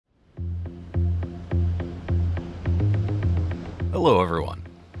Hello everyone,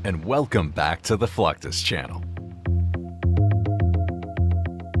 and welcome back to the Fluctus channel.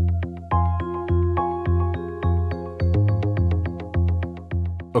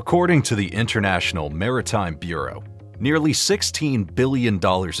 According to the International Maritime Bureau, nearly $16 billion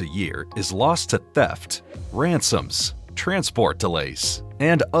a year is lost to theft, ransoms, transport delays,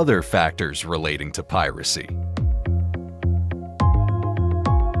 and other factors relating to piracy.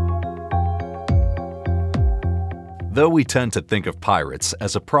 Though we tend to think of pirates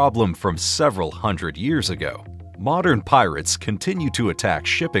as a problem from several hundred years ago, modern pirates continue to attack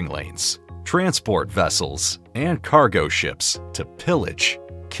shipping lanes, transport vessels, and cargo ships to pillage,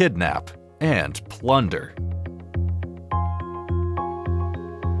 kidnap, and plunder.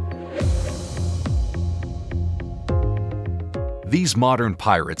 These modern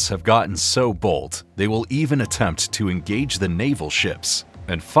pirates have gotten so bold, they will even attempt to engage the naval ships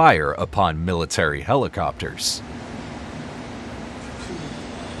and fire upon military helicopters.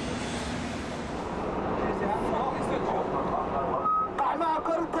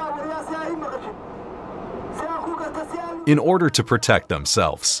 In order to protect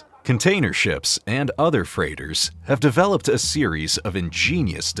themselves, container ships and other freighters have developed a series of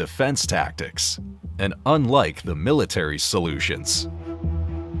ingenious defense tactics, and unlike the military's solutions,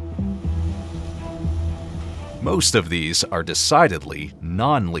 most of these are decidedly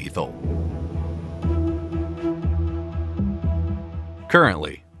non-lethal.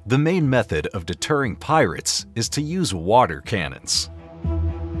 Currently, the main method of deterring pirates is to use water cannons.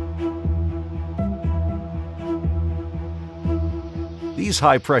 These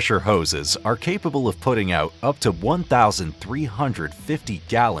high-pressure hoses are capable of putting out up to 1,350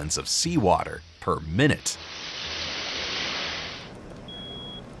 gallons of seawater per minute.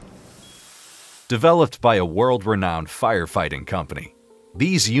 Developed by a world-renowned firefighting company,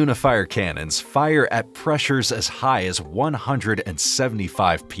 these Unifier cannons fire at pressures as high as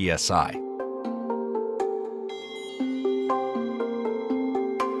 175 psi.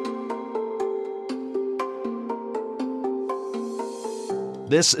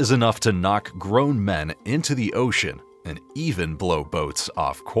 This is enough to knock grown men into the ocean and even blow boats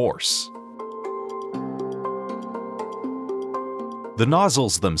off course. The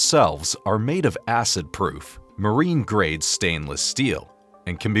nozzles themselves are made of acid-proof, marine-grade stainless steel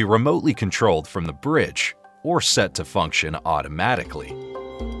and can be remotely controlled from the bridge or set to function automatically.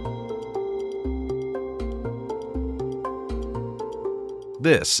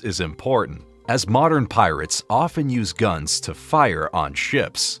 This is important, as modern pirates often use guns to fire on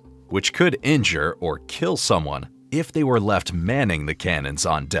ships, which could injure or kill someone if they were left manning the cannons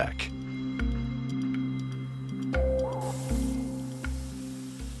on deck.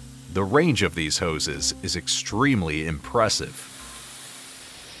 The range of these hoses is extremely impressive,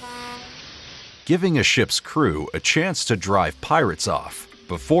 giving a ship's crew a chance to drive pirates off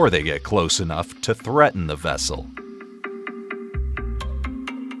before they get close enough to threaten the vessel.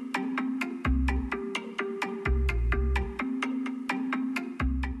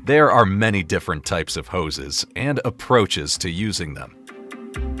 There are many different types of hoses and approaches to using them.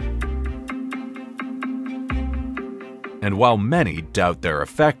 And while many doubt their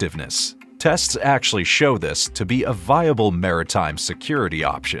effectiveness, tests actually show this to be a viable maritime security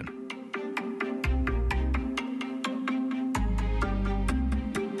option.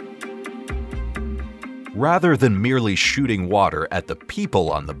 Rather than merely shooting water at the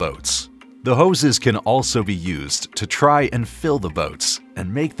people on the boats, the hoses can also be used to try and fill the boats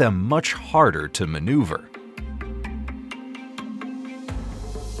and make them much harder to maneuver.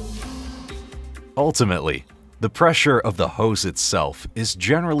 Ultimately, the pressure of the hose itself is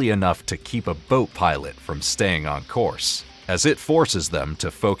generally enough to keep a boat pilot from staying on course, as it forces them to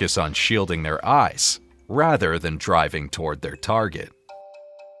focus on shielding their eyes rather than driving toward their target.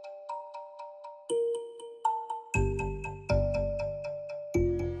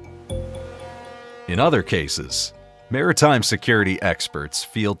 In other cases, maritime security experts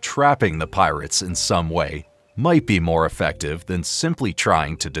feel trapping the pirates in some way might be more effective than simply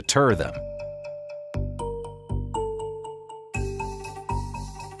trying to deter them.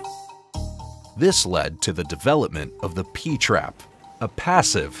 This led to the development of the P-trap, a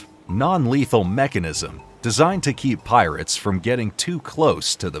passive, non-lethal mechanism designed to keep pirates from getting too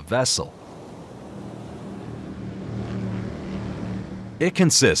close to the vessel. It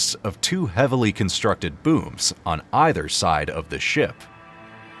consists of two heavily constructed booms on either side of the ship.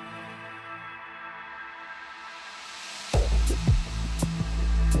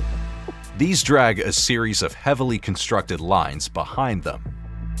 These drag a series of heavily constructed lines behind them.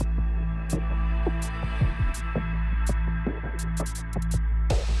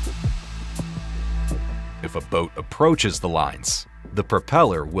 If a boat approaches the lines, the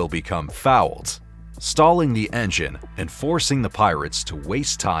propeller will become fouled, stalling the engine and forcing the pirates to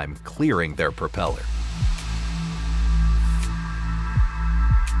waste time clearing their propeller.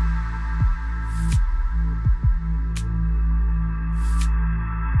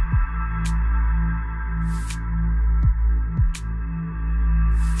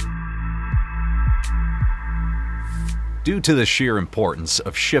 Due to the sheer importance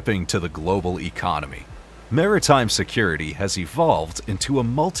of shipping to the global economy, maritime security has evolved into a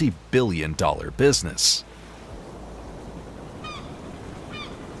multi-billion-dollar business.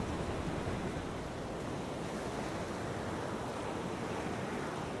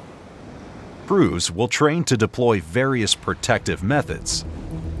 Crews will train to deploy various protective methods.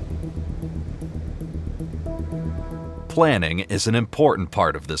 Planning is an important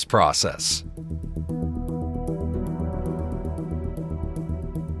part of this process.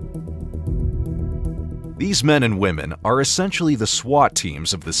 These men and women are essentially the SWAT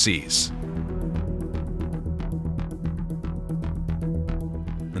teams of the seas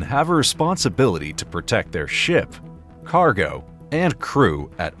and have a responsibility to protect their ship, cargo, and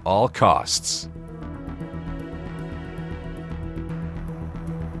crew at all costs.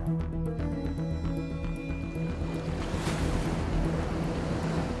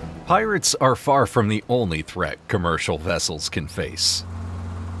 Pirates are far from the only threat commercial vessels can face.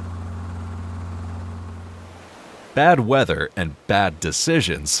 Bad weather and bad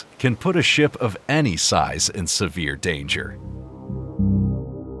decisions can put a ship of any size in severe danger.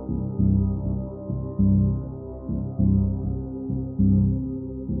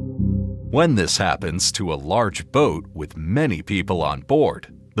 When this happens to a large boat with many people on board,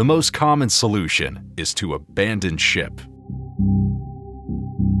 the most common solution is to abandon ship.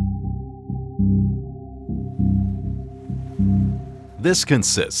 This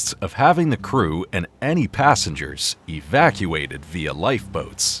consists of having the crew and any passengers evacuated via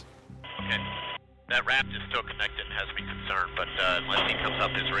lifeboats. Okay, that raft is still connected and has me concerned, but unless he comes up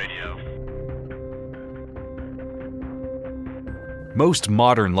his radio. Most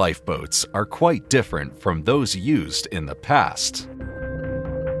modern lifeboats are quite different from those used in the past.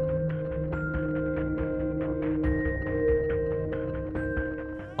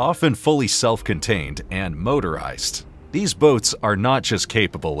 Often fully self-contained and motorized, these boats are not just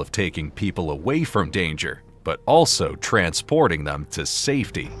capable of taking people away from danger, but also transporting them to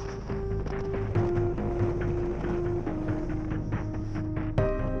safety.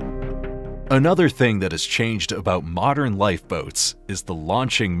 Another thing that has changed about modern lifeboats is the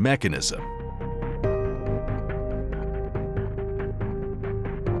launching mechanism.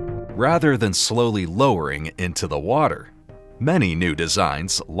 Rather than slowly lowering into the water, many new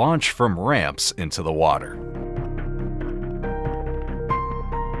designs launch from ramps into the water.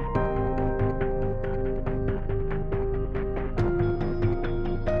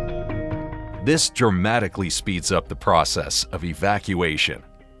 This dramatically speeds up the process of evacuation,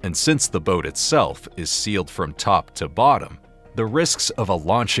 and since the boat itself is sealed from top to bottom, the risks of a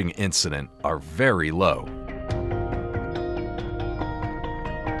launching incident are very low.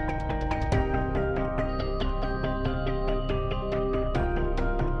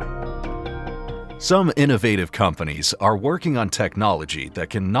 Some innovative companies are working on technology that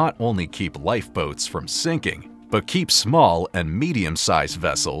can not only keep lifeboats from sinking, but keep small and medium-sized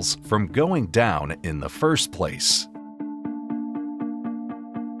vessels from going down in the first place.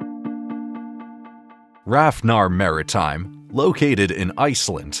 Rafnar Maritime, located in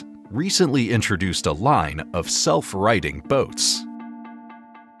Iceland, recently introduced a line of self-righting boats.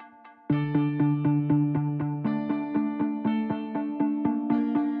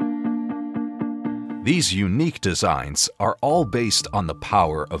 These unique designs are all based on the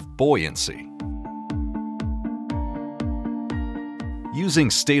power of buoyancy.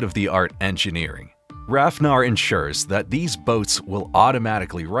 Using state-of-the-art engineering, Rafnar ensures that these boats will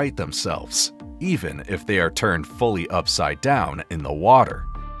automatically right themselves, even if they are turned fully upside down in the water.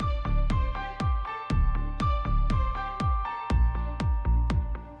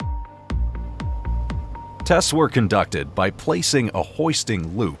 Tests were conducted by placing a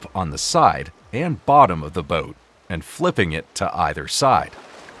hoisting loop on the side and bottom of the boat and flipping it to either side.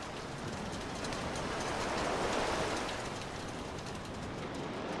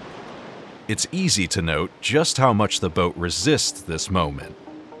 It's easy to note just how much the boat resists this moment.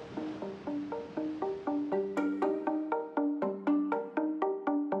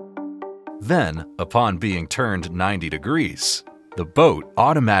 Then, upon being turned 90 degrees, the boat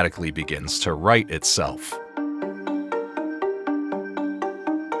automatically begins to right itself.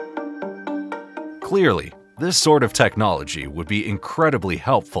 Clearly, this sort of technology would be incredibly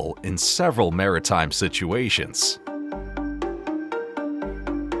helpful in several maritime situations.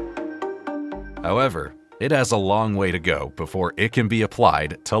 However, it has a long way to go before it can be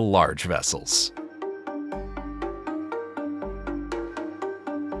applied to large vessels.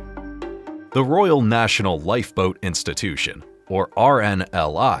 The Royal National Lifeboat Institution, or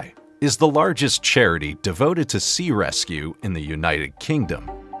RNLI, is the largest charity devoted to sea rescue in the United Kingdom.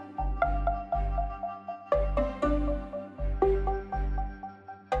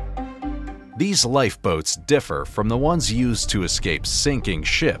 These lifeboats differ from the ones used to escape sinking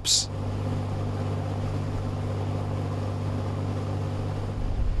ships.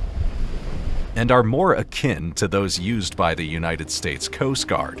 And are more akin to those used by the United States Coast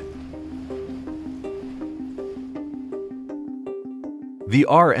Guard. The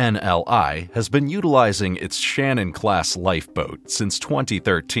RNLI has been utilizing its Shannon-class lifeboat since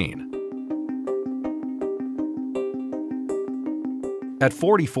 2013. At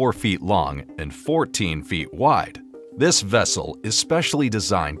 44 feet long and 14 feet wide, this vessel is specially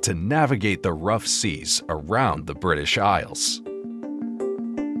designed to navigate the rough seas around the British Isles.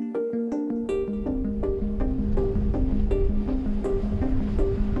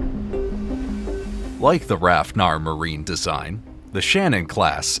 Like the Raffnar marine design, the Shannon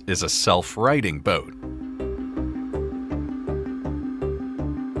class is a self-righting boat.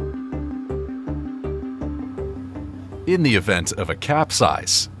 In the event of a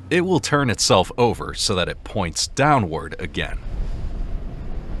capsize, it will turn itself over so that it points downward again.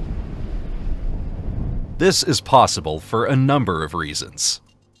 This is possible for a number of reasons.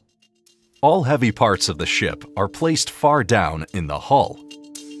 All heavy parts of the ship are placed far down in the hull.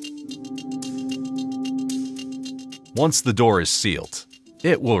 Once the door is sealed,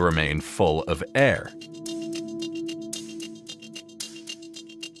 it will remain full of air.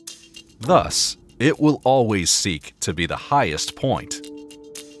 Thus, it will always seek to be the highest point.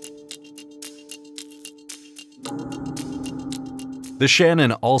 The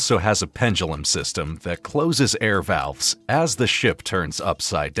Shannon also has a pendulum system that closes air valves as the ship turns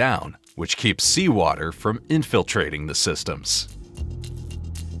upside down, which keeps seawater from infiltrating the systems.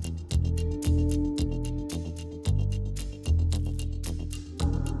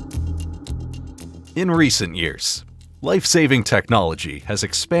 In recent years, life-saving technology has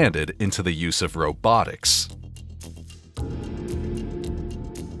expanded into the use of robotics.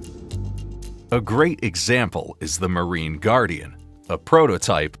 A great example is the Marine Guardian, a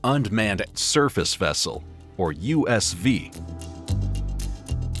prototype unmanned surface vessel, or USV.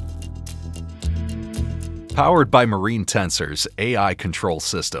 Powered by Marine Tensor's AI control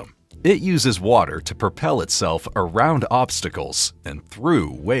system, it uses water to propel itself around obstacles and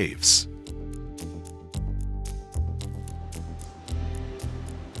through waves.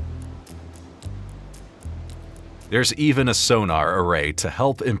 There's even a sonar array to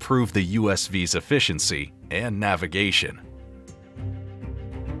help improve the USV's efficiency and navigation.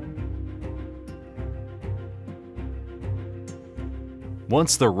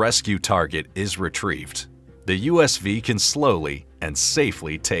 Once the rescue target is retrieved, the USV can slowly and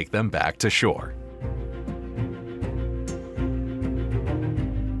safely take them back to shore.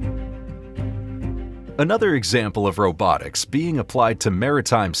 Another example of robotics being applied to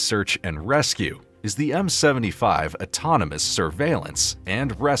maritime search and rescue is the M75 autonomous surveillance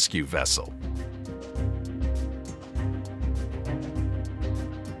and rescue vessel.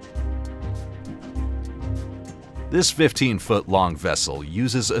 This 15-foot-long vessel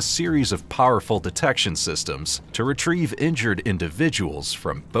uses a series of powerful detection systems to retrieve injured individuals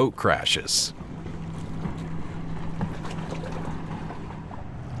from boat crashes.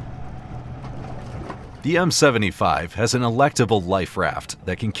 The M75 has an electable life raft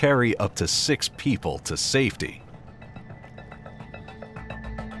that can carry up to 6 people to safety.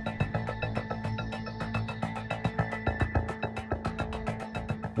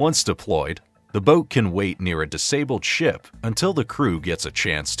 Once deployed, the boat can wait near a disabled ship until the crew gets a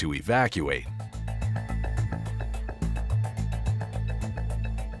chance to evacuate.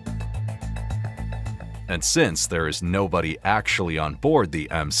 And since there is nobody actually on board the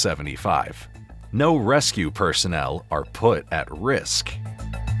M75, no rescue personnel are put at risk.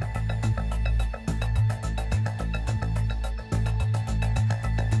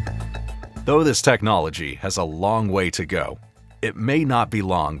 Though this technology has a long way to go, it may not be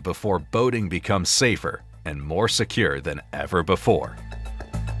long before boating becomes safer and more secure than ever before.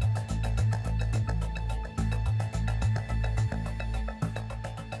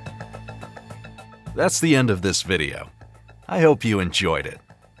 That's the end of this video. I hope you enjoyed it.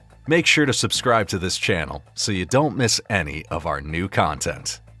 Make sure to subscribe to this channel so you don't miss any of our new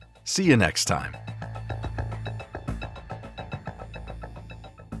content. See you next time.